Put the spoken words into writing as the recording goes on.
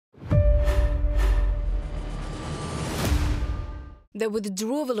The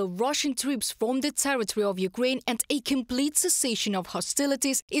withdrawal of Russian troops from the territory of Ukraine and a complete cessation of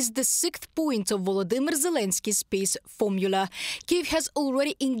hostilities is the sixth point of Volodymyr Zelensky's peace formula. Kiev has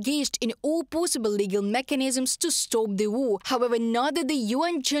already engaged in all possible legal mechanisms to stop the war. However, neither the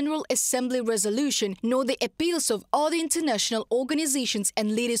UN General Assembly resolution nor the appeals of other international organizations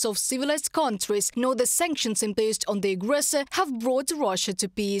and leaders of civilized countries nor the sanctions imposed on the aggressor have brought Russia to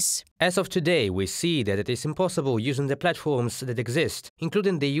peace. As of today, we see that it is impossible using the platforms that exist,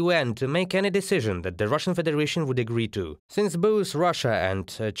 including the UN, to make any decision that the Russian Federation would agree to, since both Russia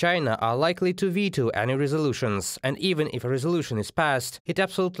and China are likely to veto any resolutions, and even if a resolution is passed, it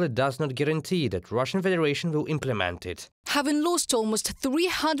absolutely does not guarantee that Russian Federation will implement it. Having lost almost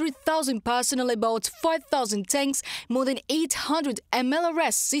 300,000 personnel, about 5,000 tanks, more than 800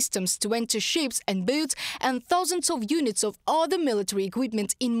 MLRS systems to enter ships and boats, and thousands of units of other military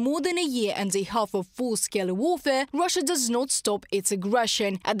equipment in more than a year and a half of full-scale warfare, Russia does not stop its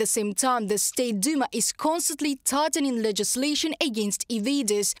aggression. At the same time, the State Duma is constantly tightening legislation against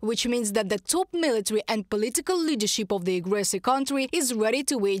invaders, which means that the top military and political leadership of the aggressor country is ready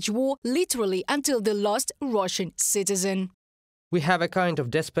to wage war literally until the last Russian citizen. We have a kind of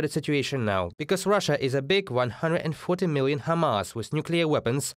desperate situation now, because Russia is a big 140 million Hamas with nuclear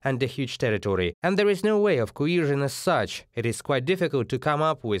weapons and a huge territory, and there is no way of coercion as such. It is quite difficult to come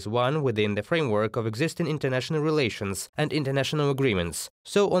up with one within the framework of existing international relations and international agreements.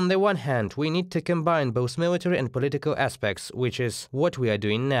 So on the one hand, we need to combine both military and political aspects, which is what we are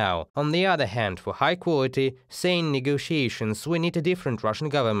doing now. On the other hand, for high-quality, sane negotiations, we need a different Russian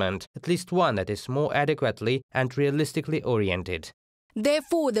government, at least one that is more adequately and realistically oriented.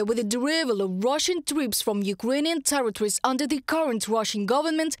 Therefore, the withdrawal of Russian troops from Ukrainian territories under the current Russian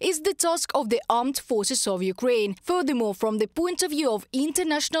government is the task of the armed forces of Ukraine. Furthermore, from the point of view of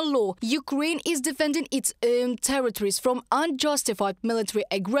international law, Ukraine is defending its own territories from unjustified military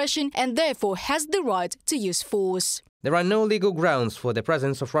aggression and therefore has the right to use force. There are no legal grounds for the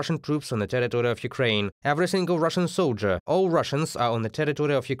presence of Russian troops on the territory of Ukraine. Every single Russian soldier, all Russians are on the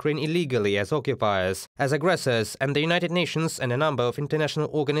territory of Ukraine illegally as occupiers, as aggressors, and the United Nations and a number of international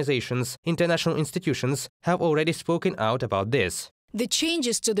organizations, international institutions have already spoken out about this. The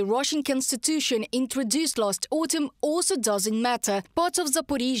changes to the Russian constitution introduced last autumn also doesn't matter. Parts of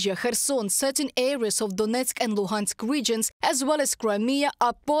Zaporizhia, Kherson, certain areas of Donetsk and Luhansk regions, as well as Crimea,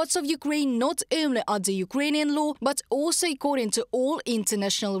 are parts of Ukraine not only under Ukrainian law, but also according to all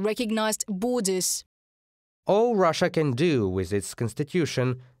international recognized borders. All Russia can do with its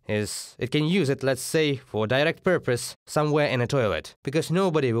constitution is it can use it, let's say, for direct purpose somewhere in a toilet, because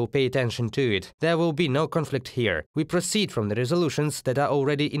nobody will pay attention to it. There will be no conflict here. We proceed from the resolutions that are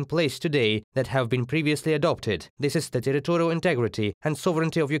already in place today that have been previously adopted. This is the territorial integrity and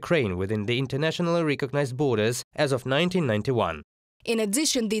sovereignty of Ukraine within the internationally recognized borders as of 1991. In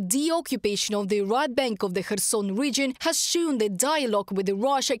addition, the deoccupation of the right bank of the Kherson region has shown that dialogue with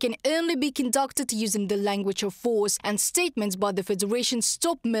Russia can only be conducted using the language of force, and statements by the Federation's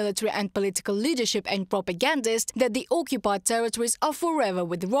top military and political leadership and propagandists that the occupied territories are forever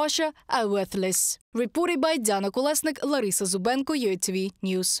with Russia are worthless. Reported by Dana Kolesnik, Larisa Zubenko, UATV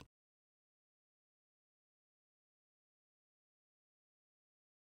News.